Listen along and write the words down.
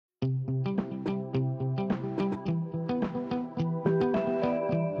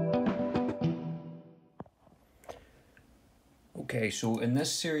Okay, so in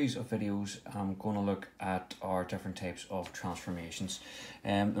this series of videos, I'm going to look at our different types of transformations.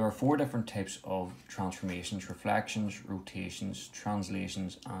 There are 4 different types of transformations: reflections, rotations,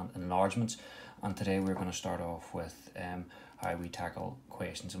 translations, and enlargements. And today we're going to start off with how we tackle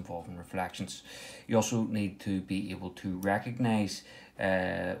questions involving reflections. You also need to be able to recognize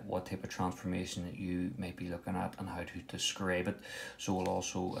what type of transformation that you might be looking at and how to describe it. So we'll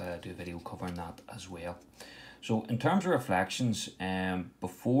also do a video covering that as well. So in terms of reflections,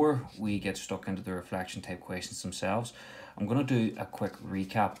 before we get stuck into the reflection type questions themselves, I'm going to do a quick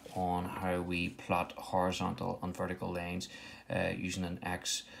recap on how we plot horizontal and vertical lines using an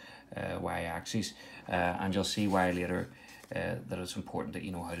X, Y axis, and you'll see why later that it's important that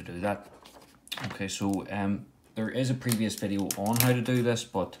you know how to do that. Okay, so there is a previous video on how to do this,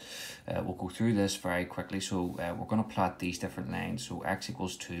 but we'll go through this very quickly. So we're going to plot these different lines, so X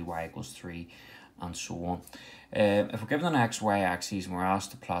equals 2, Y equals 3, and so on. If we're given an X, Y axis and we're asked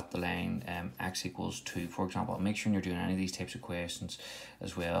to plot the line X equals 2, for example, make sure you're doing any of these types of questions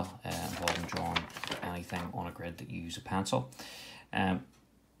as well, involving drawing anything on a grid that you use a pencil.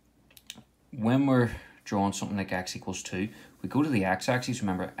 When we're drawing something like X equals 2, we go to the X axis.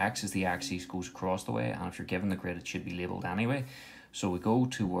 Remember, X is the axis goes across the way, and if you're given the grid, it should be labelled anyway. So we go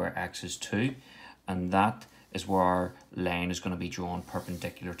to where X is 2, and that is where our line is going to be drawn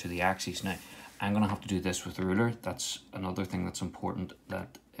perpendicular to the axis. Now, I'm going to have to do this with a ruler. That's another thing that's important,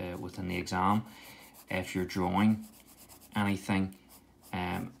 that within the exam, if you're drawing anything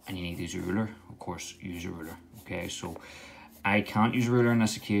and you need to use a ruler, of course, use a ruler. Okay, so I can't use a ruler on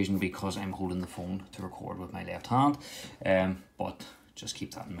this occasion because I'm holding the phone to record with my left hand, but just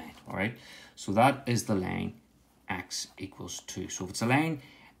keep that in mind, all right? So that is the line X equals 2. So if it's a line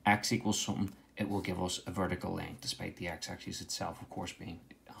X equals something, it will give us a vertical line, despite the X-axis itself, of course, being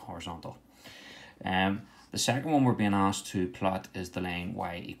horizontal. The second one we're being asked to plot is the line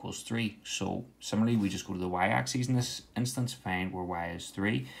Y equals 3. So similarly, we just go to the Y axis in this instance, find where Y is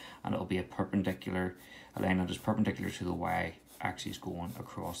 3, and it'll be a line that is perpendicular to the Y axis going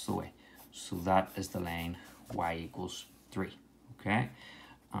across the way. So that is the line Y equals 3. Okay,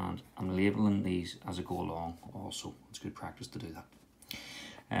 and I'm labeling these as I go along also. It's good practice to do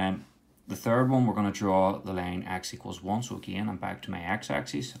that. The third one, we're going to draw the line X equals 1. So again, I'm back to my X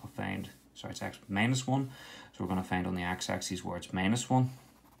axis. I'll find, sorry, it's X minus 1. So we're going to find on the X axis where it's minus 1,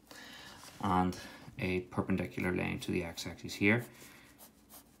 and a perpendicular line to the X axis here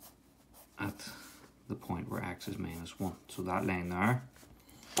at the point where X is minus 1. So that line there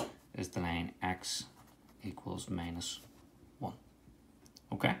is the line X equals minus 1.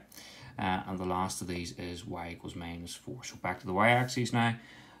 Okay, and the last of these is Y equals minus 4. So back to the Y axis now.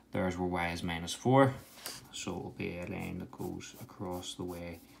 There's where Y is minus 4. So it will be a line that goes across the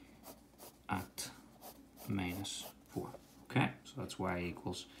way at minus 4. Okay, so that's Y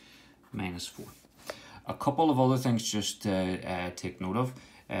equals minus 4. A couple of other things just to take note of.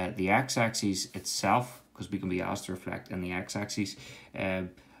 The X-axis itself, because we can be asked to reflect in the X-axis,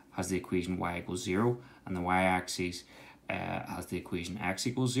 has the equation Y equals 0, and the Y-axis has the equation X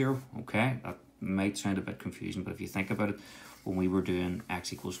equals 0. Okay, that might sound a bit confusing, but if you think about it, when we were doing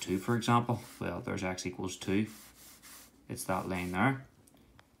X equals 2, for example, well, there's X equals 2. It's that line there.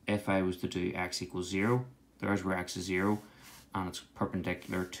 If I was to do X equals 0, there's where X is 0, and it's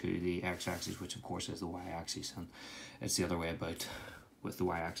perpendicular to the X-axis, which of course is the Y-axis, and it's the other way about with the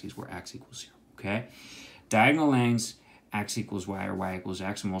Y-axis where X equals 0. Okay, diagonal lines X equals Y or Y equals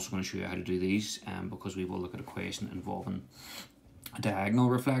X. I'm also going to show you how to do these because we will look at a question involving a diagonal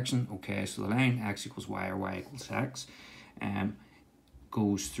reflection. Okay, so the line X equals Y or Y equals X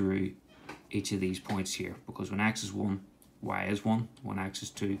goes through each of these points here, because when X is 1, Y is 1, when X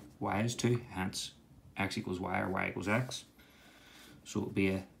is 2, Y is 2, hence X equals Y or Y equals X. So it'll be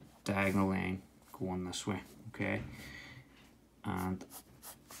a diagonal line going this way. Okay, and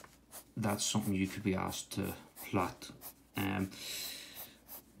that's something you could be asked to plot.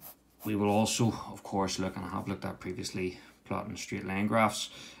 We will also, of course, look, and I have looked at previously, plotting straight line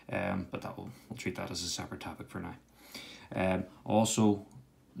graphs, but we'll treat that as a separate topic for now. Also,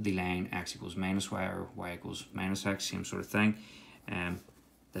 the line X equals minus Y or Y equals minus X, same sort of thing.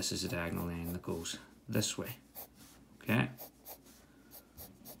 This is a diagonal line that goes this way. Okay.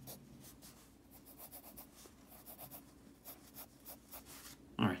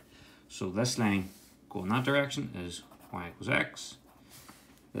 Alright, so this line going that direction is Y equals X.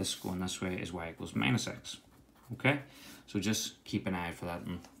 This going this way is Y equals minus X. Okay, so just keep an eye out for that,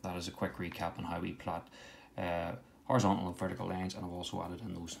 and that is a quick recap on how we plot horizontal and vertical lines, and I've also added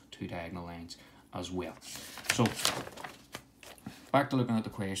in those 2 diagonal lines as well. So back to looking at the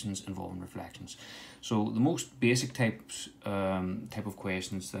questions involving reflections. So the most basic type of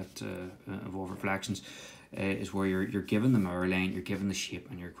questions that involve reflections is where you're given the mirror line, you're given the shape,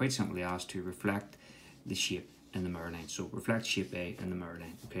 and you're quite simply asked to reflect the shape in the mirror line. So reflect shape A in the mirror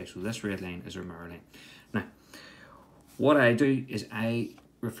line. Okay, so this red line is our mirror line. Now, what I do is I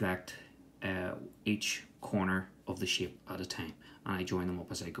reflect each corner of the shape at a time, and I join them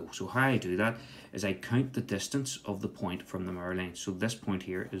up as I go. So how I do that is I count the distance of the point from the mirror line. So this point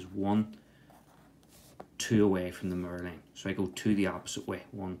here is 1, 2 away from the mirror line. So I go to the opposite way,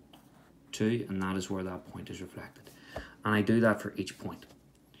 1, 2, and that is where that point is reflected. And I do that for each point.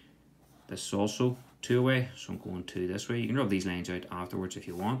 This is also 2 away, so I'm going 2 this way. You can rub these lines out afterwards if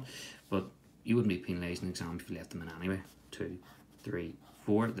you want, but you wouldn't be penalised in an exam if you left them in anyway. 2, 3,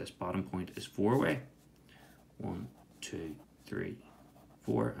 4. This bottom point is 4 away. 1, 2, 3,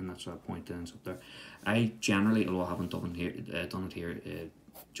 4, and that's that point ends up there. I generally, although I haven't done it here,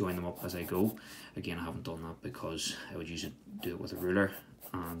 join them up as I go. Again, I haven't done that because I would usually do it with a ruler,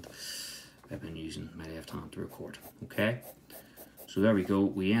 and I've been using my left hand to record. Okay, so there we go.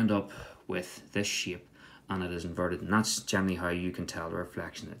 We end up with this shape, and it is inverted, and that's generally how you can tell the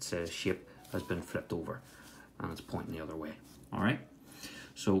reflection. It says shape has been flipped over, and it's pointing the other way. All right,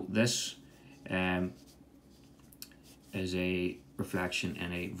 so this is a reflection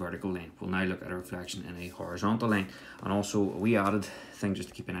in a vertical line. We'll now look at a reflection in a horizontal line, and also a wee added thing just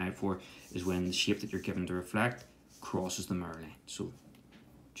to keep an eye out for is when the shape that you're given to reflect crosses the mirror line. So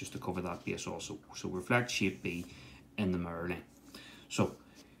just to cover that base also. So reflect shape B in the mirror line. So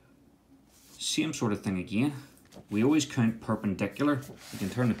same sort of thing again. We always count perpendicular. You can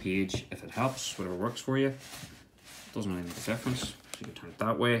turn the page if it helps, whatever works for you. Doesn't really make a difference. So you can turn it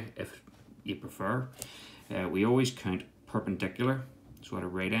that way if you prefer. We always count perpendicular, so at a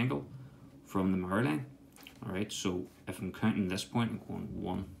right angle from the mirror line. All right, so if I'm counting this point, I'm going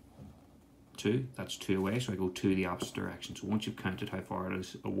 1, 2, that's 2 away, so I go to the opposite direction. So once you've counted how far it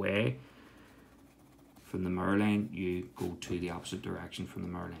is away from the mirror line, you go to the opposite direction from the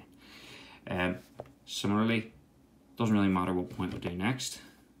mirror line. Similarly, doesn't really matter what point we do next.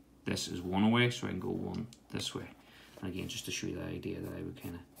 This is 1 away, so I can go 1 this way. And again, just to show you the idea that I would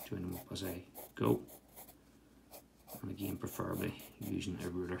kind of join them up as I go. And again, preferably using a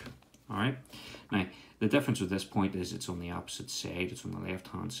ruler. All right. Now, the difference with this point is it's on the opposite side. It's on the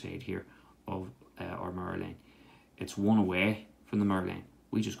left-hand side here of our mirror line. It's 1 away from the mirror line.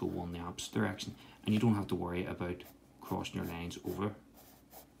 We just go 1 the opposite direction, and you don't have to worry about crossing your lines over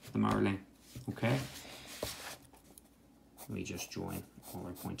the mirror line. Okay. Let me just join all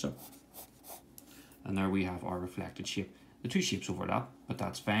our points up, and there we have our reflected shape. The two shapes overlap, but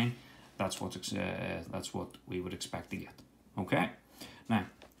that's fine. That's what we would expect to get. Okay. Now,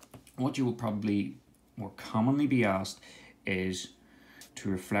 what you will probably more commonly be asked is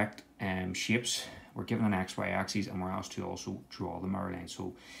to reflect shapes. We're given an XY axis, and we're asked to also draw the mirror line.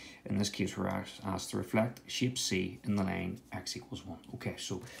 So in this case, we're asked to reflect shape C in the line x equals 1. Okay,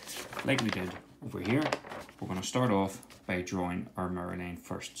 so like we did over here, we're going to start off by drawing our mirror line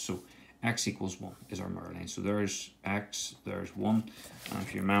first. So x equals 1 is our mirror line. So there's x, there's 1, and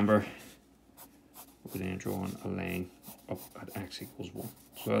if you remember, we're then drawing a line up at x equals 1.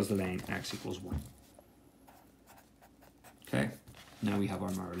 So that's the line x equals 1. Okay, now we have our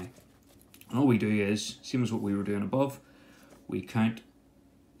mirror line. And all we do is, same as what we were doing above, we count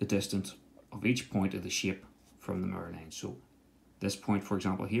the distance of each point of the shape from the mirror line. So this point, for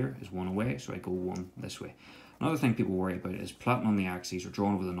example, here is 1 away, so I go 1 this way. Another thing people worry about is plotting on the axes or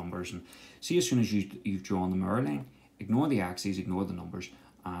drawing over the numbers. And see, as soon as you've drawn the mirror line, ignore the axes, ignore the numbers,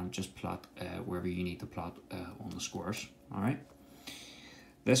 and just plot wherever you need to plot on the squares. All right.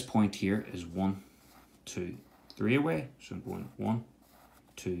 This point here is 1, 2, 3 away, so I'm going 1,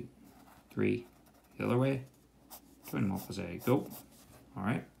 2, 3 the other way. Join them up as I go. All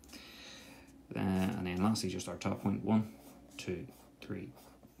right. And then lastly, just our top point, 1, 2, 3,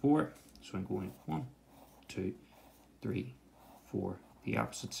 4. So I'm going 1, 2, 3, 4, the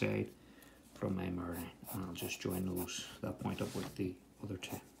opposite side from my mirror line, and I'll just join that point up with the other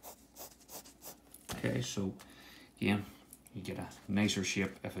two. Okay, so again, you get a nicer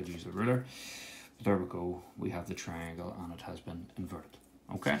shape if I use the ruler. But there we go, we have the triangle and it has been inverted.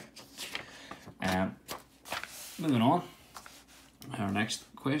 Okay, moving on, our next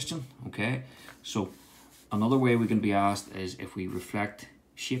question. Okay, so another way we can be asked is if we reflect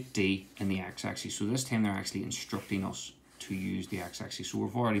shape D in the x-axis. So this time they're actually instructing us to use the x-axis. So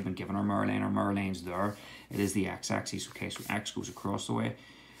we've already been given our mirror line's there. It is the x-axis. Okay, so x goes across the way.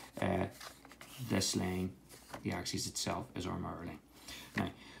 This line, the axis itself, is our mirror line. Now,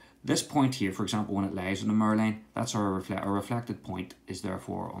 This point here, for example, when it lies on the mirror line, that's our reflected point is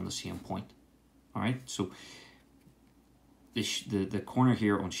therefore on the same point. All right, so the corner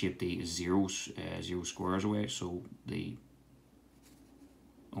here on shape D is 0 squares away, so the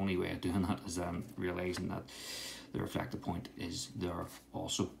only way of doing that is realizing that the reflected point is there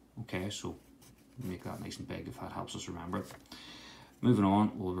also. Okay, so make that nice and big if that helps us remember it. Moving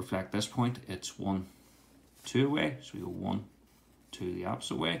on, we'll reflect this point. It's 1, 2 away, so we go 1, 2 the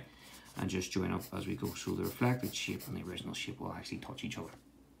opposite way, and just join up as we go. So the reflected shape and the original shape will actually touch each other.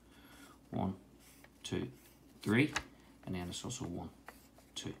 1, 2, 3, and then it's also 1,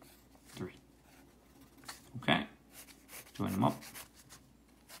 2, 3. Okay, join them up,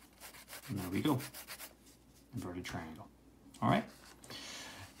 and there we go. Inverted triangle. All right.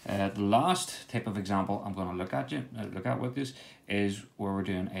 The last type of example I'm going to look at with this is where we're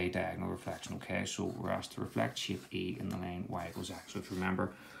doing a diagonal reflection. Okay, so we're asked to reflect shape E in the line y equals x. So if you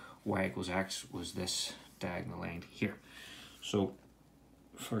remember, y equals x was this diagonal line here. So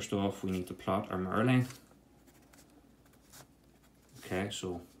first off, we need to plot our mirror line. Okay,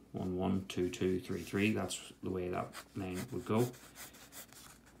 so 1, 1, 2, 2, 3, 3. That's the way that line would go.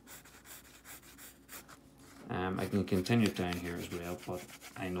 I can continue it down here as well, but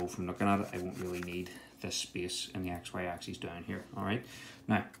I know from looking at it, I won't really need this space in the XY axis down here. All right.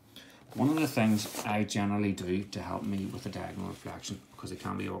 Now, one of the things I generally do to help me with the diagonal reflection, because it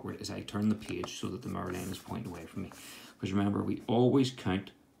can be awkward, is I turn the page so that the mirror line is pointing away from me. Because remember, we always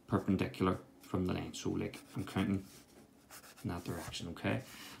count perpendicular from the line. So like I'm counting in that direction, okay?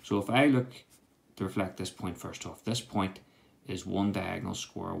 So if I look to reflect this point first off, this point is 1 diagonal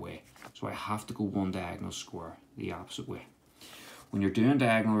square away. So I have to go 1 diagonal square the opposite way. When you're doing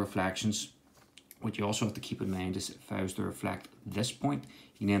diagonal reflections, what you also have to keep in mind is if I was to reflect this point,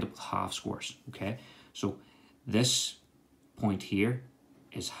 you can end up with half squares, okay? So this point here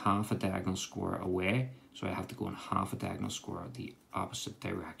is half a diagonal square away, so I have to go in half a diagonal square the opposite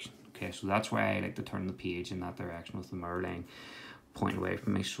direction, okay? So that's why I like to turn the page in that direction with the mirror line pointing away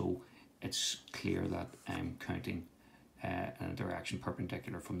from me, so it's clear that I'm counting in a direction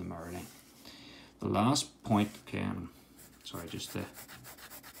perpendicular from the mirror line. The last point, okay, sorry, just to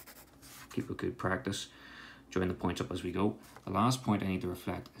keep a good practice, join the points up as we go. The last point I need to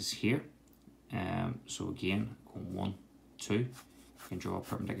reflect is here. So again, going 1, 2. You can draw a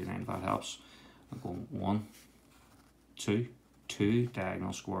perpendicular line if that helps. I'm going 1, 2, 2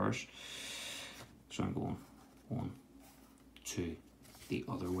 diagonal squares. So I'm going 1, 2 the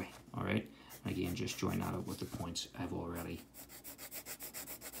other way. All right. And again, just join that up with the points I've already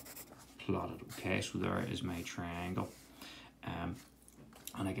plotted. Okay, so there is my triangle.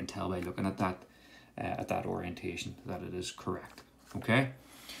 And I can tell by looking at that orientation that it is correct. Okay,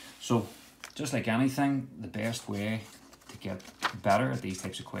 so just like anything, the best way to get better at these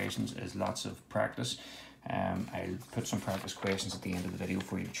types of questions is lots of practice. I'll put some practice questions at the end of the video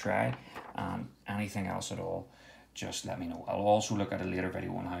for you to try, and anything else at all, just let me know. I'll also look at a later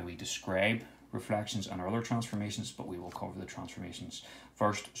video on how we describe reflections and other transformations, but we will cover the transformations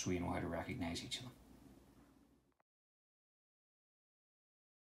first so you know how to recognize each of them.